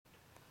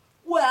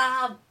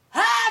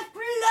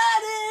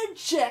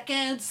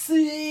and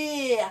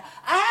see. I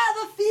have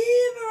a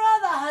fever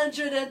of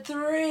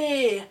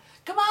 103.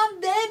 Come on,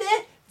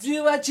 baby,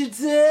 do what you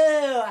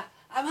do.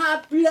 I'm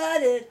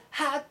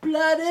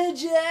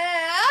hot-blooded,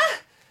 yeah.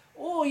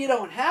 Oh, you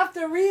don't have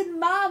to read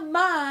my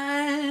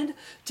mind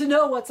to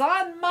know what's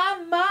on my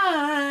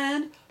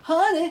mind.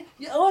 Honey,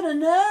 you ought to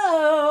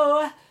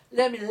know.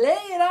 Let me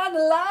lay it on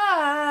the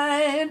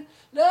line.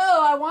 No,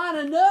 I want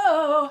to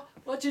know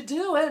what you're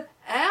doing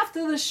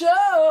after the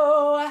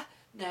show.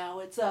 Now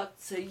it's up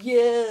to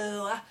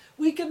you.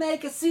 We can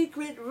make a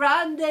secret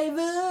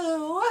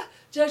rendezvous.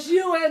 Just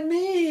you and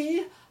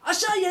me. I'll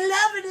show you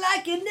loving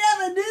like you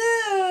never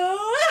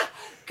knew.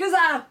 'Cause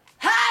I'm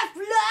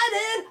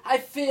hot-blooded. I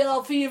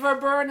feel fever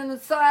burning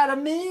inside of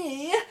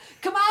me.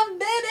 Come on,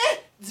 baby,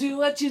 do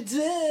what you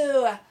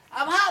do.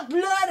 I'm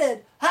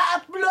hot-blooded,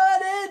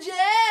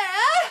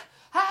 yeah.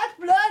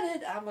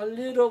 Hot-blooded, I'm a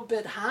little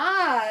bit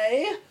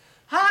high.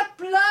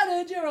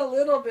 Hot-blooded, you're a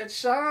little bit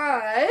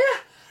shy.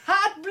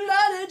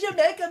 Hot-blooded, you're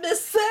making me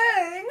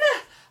sing.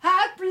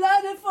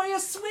 Hot-blooded for your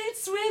sweet,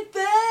 sweet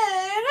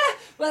thing.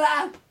 But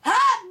I'm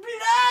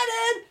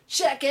hot-blooded,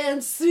 check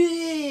and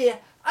see.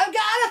 I've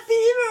got a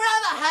fever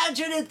of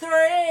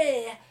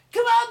 103.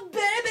 Come on,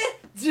 baby,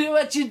 do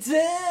what you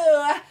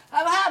do.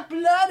 I'm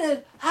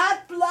hot-blooded,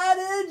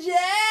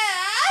 yeah.